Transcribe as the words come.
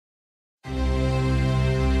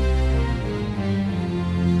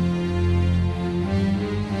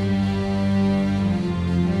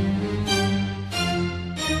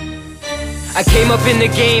I came up in the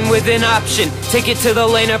game with an option. Take it to the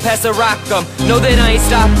lane or pass a rock 'em. Know that I ain't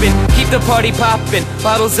stopping, keep the party popping.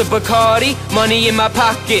 Bottles of Bacardi, money in my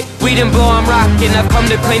pocket. Weed and blow, I'm rocking. I've come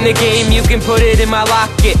to claim the game, you can put it in my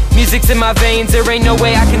locket. Music's in my veins, there ain't no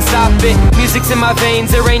way I can stop it. Music's in my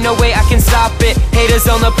veins, there ain't no way I can stop it. Haters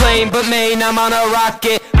on the plane, but man, I'm on a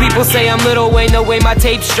rocket. People say I'm Lil Wayne, the way my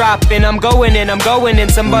tape's dropping. I'm going in,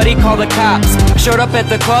 somebody call the cops. Showed up at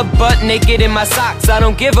the club, butt naked in my socks. I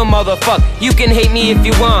don't give a motherfuck, you can hate me if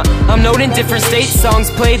you want. I'm known in different states, songs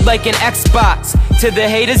played like an Xbox. To the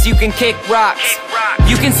haters, you can kick rocks.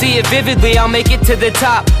 You can see it vividly, I'll make it to the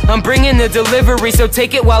top. I'm bringing the delivery, so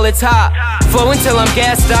take it while it's hot. Flow until I'm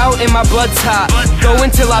gassed out and my blood's hot. Go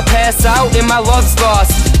until I pass out and my love's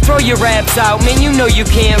lost. Throw your raps out, man, you know you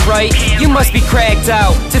can't write. You must be cracked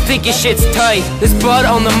out to think your shit's tight. There's blood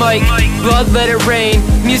on the mic, blood let it rain.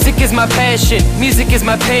 Music is my passion, music is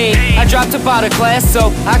my pain. I dropped up out of class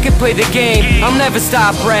so I could play the game. I'll never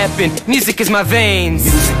stop rapping, music is my veins.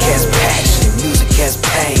 Music has passion, music has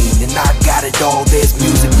pain, and I got it all, there's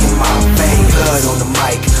music in my veins. Blood on the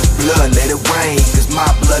mic, blood let it rain, cause my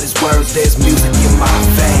blood is words, there's music in my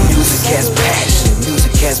veins. Music has passion,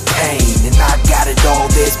 music has pain, and I got it all,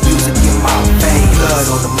 there's music in my veins. Blood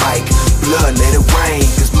on the mic, blood let it rain,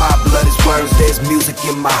 cause my blood is words, there's music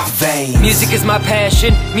in my veins. Music is my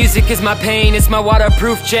passion, music is my pain. It's my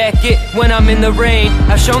waterproof jacket when I'm in the rain.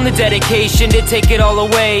 I've shown the dedication to take it all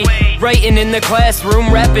away. Writing in the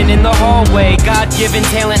classroom, rapping in the hallway. God-given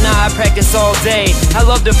talent, nah, I practice all day. I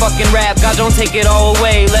love to fucking rap, God don't take it all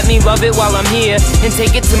away. Let me love it while I'm here, and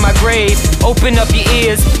take it to my grave. Open up your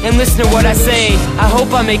ears, and listen to what I say. I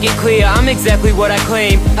hope I make it clear, I'm exactly what I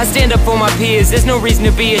claim. I stand up for my peers, there's no reason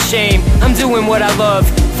to be ashamed. I'm doing what I love,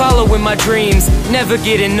 following my dreams. Never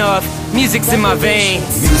get enough, music's in my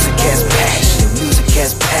veins. Music has passion, music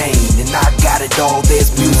has pain, and I got it all,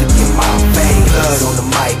 there's music in my veins. Blood on the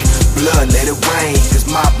mic, blood let it rain, cause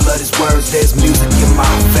my blood is words, there's music in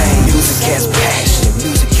my veins. Music has passion,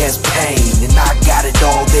 music has pain, and I got it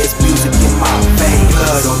all, there's music in my veins.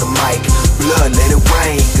 Blood on the mic, blood let it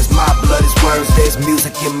rain, cause my blood is words, there's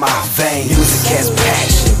music in my veins. Music has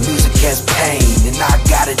passion, music has pain, and I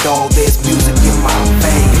got it all, there's music in my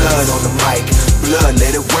veins. Blood on the mic, blood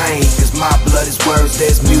let it rain, cause my blood is words,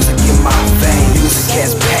 there's music in my veins. Music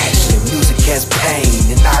has passion, music has pain,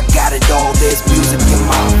 and I got it all, there's music in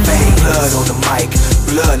my veins. Blood on the mic,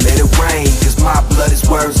 blood let it rain, cause my blood is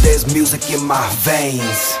words, there's music in my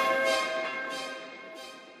veins.